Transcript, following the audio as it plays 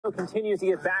Continues to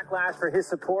get backlash for his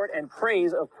support and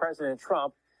praise of President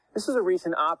Trump. This is a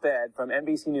recent op-ed from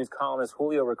NBC News columnist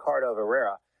Julio Ricardo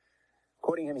Herrera.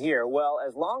 Quoting him here, well,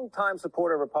 as longtime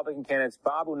supporter of Republican candidates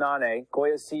Bob Unane,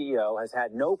 Goya's CEO, has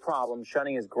had no problem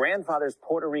shunning his grandfather's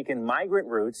Puerto Rican migrant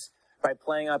roots by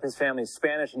playing up his family's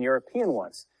Spanish and European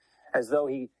ones, as though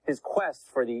his quest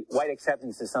for the white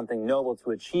acceptance is something noble to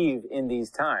achieve in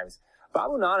these times. Bob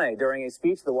Unane, during a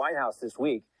speech to the White House this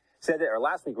week,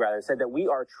 last week said that we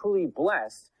are truly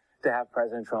blessed to have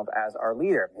President Trump as our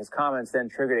leader. His comments then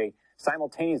triggered a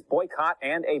simultaneous boycott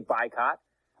and a boycott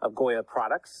of Goya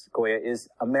products. Goya is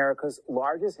America's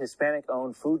largest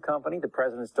Hispanic-owned food company. The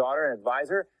president's daughter and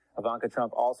advisor, Ivanka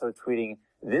Trump, also tweeting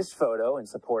this photo in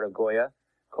support of Goya,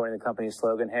 quoting the company's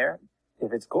slogan here,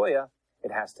 if it's Goya,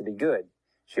 it has to be good.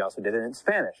 She also did it in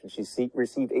Spanish, and she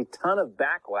received a ton of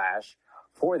backlash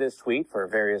for this tweet for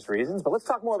various reasons. But let's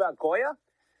talk more about Goya.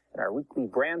 In our weekly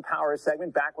Brand Power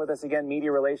segment, back with us again, media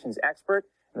relations expert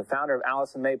and the founder of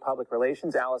Allison May Public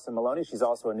Relations, Alison Maloni. She's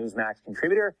also a Newsmax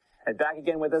contributor. And back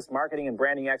again with us, marketing and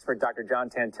branding expert, Dr. John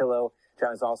Tantillo.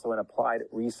 John is also an applied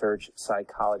research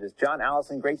psychologist. John,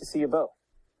 Allison, great to see you both.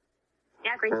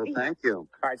 Yeah, great to be here. Thank you.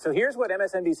 All right, so here's what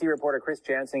MSNBC reporter Chris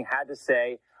Jansing had to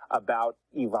say about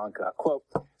Ivanka. Quote,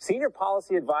 senior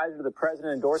policy advisor to the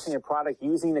president endorsing a product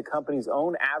using the company's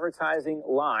own advertising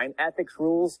line, ethics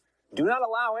rules do not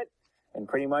allow it, and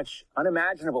pretty much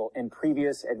unimaginable in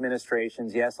previous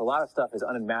administrations. Yes, a lot of stuff is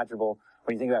unimaginable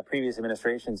when you think about previous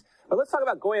administrations. But let's talk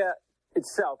about Goya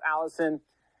itself. Allison,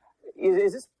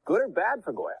 is this good or bad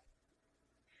for Goya?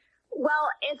 Well,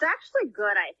 it's actually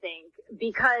good, I think,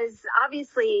 because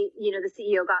obviously, the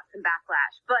CEO got some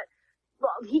backlash, but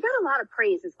he got a lot of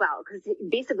praise as well, because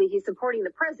basically he's supporting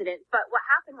the president. But what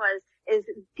happened is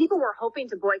people were hoping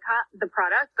to boycott the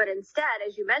product, but instead,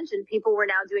 as you mentioned, people were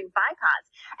now doing boycotts.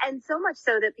 And so much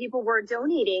so that people were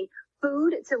donating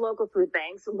food to local food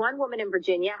banks. One woman in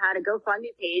Virginia had a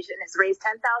GoFundMe page and has raised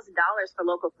 $10,000 for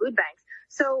local food banks.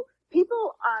 So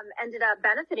people ended up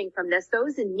benefiting from this,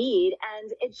 those in need,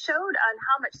 and it showed on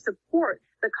how much support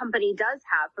the company does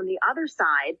have from the other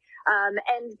side.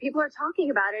 And people are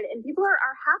talking about it, and people are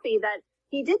happy that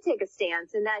he did take a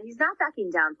stance and that he's not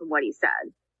backing down from what he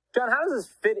said. John, how does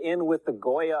this fit in with the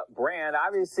Goya brand?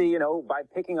 Obviously, by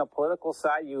picking a political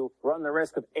side, you run the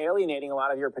risk of alienating a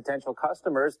lot of your potential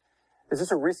customers. Is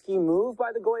this a risky move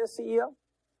by the Goya CEO?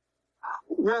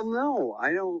 Well, no,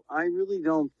 I really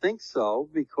don't think so,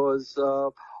 because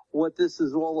what this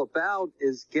is all about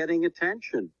is getting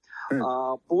attention.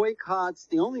 Boycotts,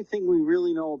 the only thing we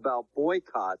really know about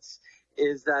boycotts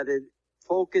is that it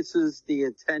focuses the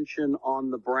attention on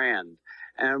the brand.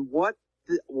 And what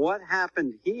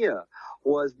happened here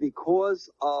was because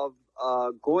of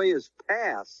Goya's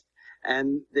past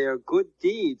and their good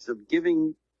deeds of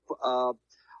giving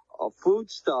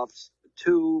foodstuffs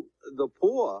to the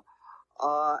poor,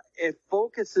 it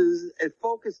focused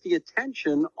the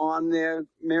attention on their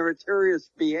meritorious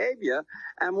behavior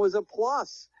and was a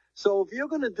plus. So if you're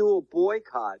going to do a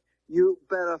boycott, you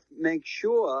better make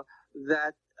sure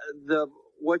that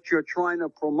what you're trying to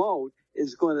promote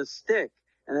is going to stick.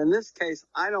 And in this case,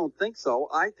 I don't think so.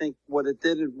 I think what it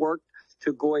did, it worked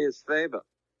to Goya's favor.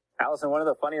 Allison, one of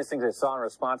the funniest things I saw in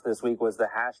response this week was the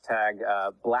hashtag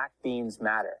Black Beans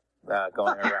Matter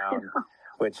going around,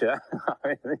 which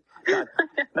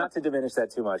not to diminish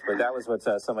that too much, but that was what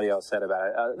somebody else said about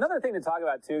it. Another thing to talk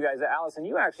about too, guys, Allison,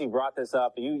 you actually brought this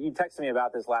up. You texted me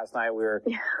about this last night. We were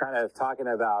kind of talking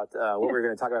about what we were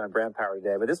going to talk about on Brand Power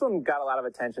today, but this one got a lot of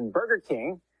attention. Burger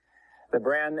King, the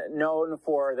brand known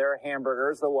for their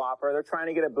hamburgers, the Whopper, they're trying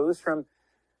to get a boost from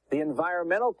the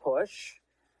environmental push.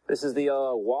 This is the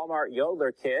Walmart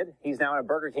Yodeler kid. He's now in a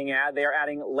Burger King ad. They are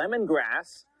adding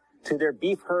lemongrass to their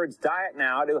beef herd's diet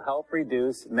now to help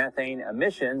reduce methane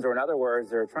emissions, or in other words,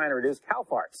 they're trying to reduce cow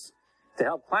farts to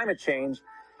help climate change.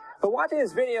 But watching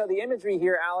this video, the imagery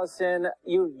here, Allison,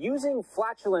 you using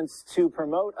flatulence to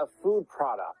promote a food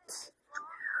product.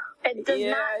 It does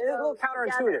not it's a little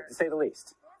counterintuitive, to say the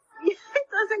least. It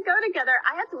doesn't go together.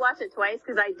 I had to watch it twice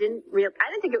because I didn't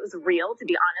think it was real, to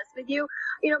be honest with you.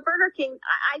 Burger King,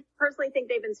 I personally think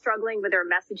they've been struggling with their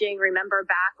messaging. Remember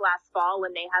back last fall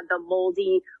when they had the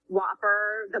moldy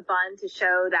Whopper, the bun, to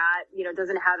show that,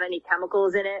 doesn't have any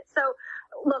chemicals in it. So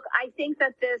look, I think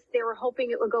that they were hoping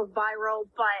it would go viral,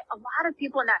 but a lot of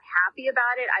people are not happy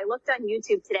about it. I looked on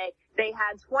YouTube today. They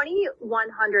had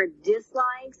 2,100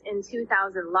 dislikes and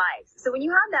 2,000 likes. So when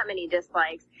you have that many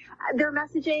dislikes, their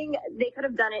messaging, they could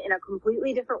have done it in a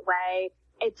completely different way.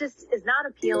 It just is not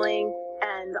appealing,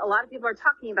 and a lot of people are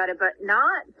talking about it, but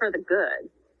not for the good.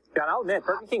 John, I'll admit,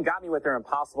 Burger King got me with their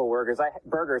Impossible burgers.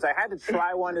 I had to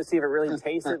try one to see if it really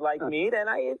tasted like meat, and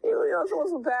it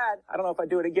wasn't bad. I don't know if I'd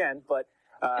do it again, but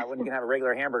when you can have a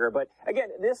regular hamburger. But again,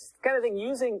 this kind of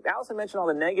thing, Alison mentioned all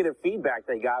the negative feedback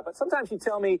they got, but sometimes you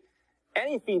tell me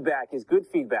any feedback is good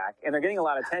feedback, and they're getting a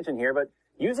lot of attention here, but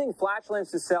using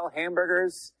flatulence to sell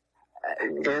hamburgers...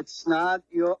 It's not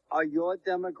your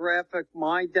demographic,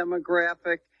 my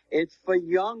demographic. It's for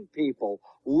young people.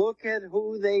 Look at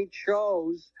who they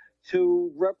chose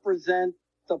to represent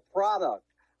the product.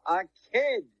 A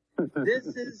kid. This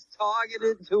is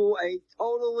targeted to a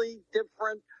totally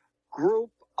different group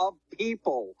of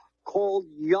people called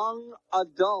young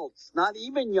adults. Not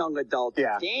even young adults.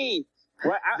 Yeah. Teens.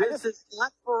 Well, this is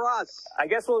not for us. I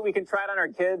guess we can try it on our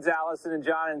kids, Alison and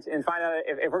John, and find out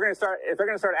if they're going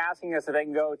to start asking us if they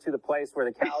can go to the place where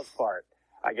the cows fart.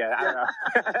 I guess I don't know.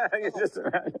 It's just,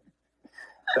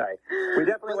 sorry. We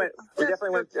definitely went.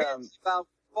 About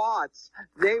farts,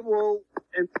 they will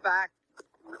in fact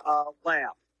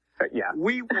laugh. Yeah,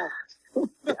 we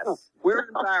won't. Yes, we're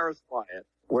embarrassed by it.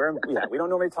 We don't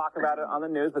normally talk about it on the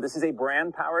news, but this is a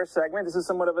brand power segment. This is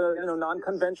somewhat of a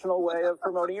non-conventional way of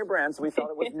promoting your brand, so we thought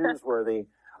it was newsworthy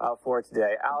for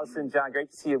today. Alison, John, great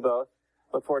to see you both.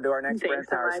 Look forward to our next brand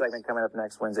power segment coming up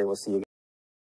next Wednesday. We'll see you again.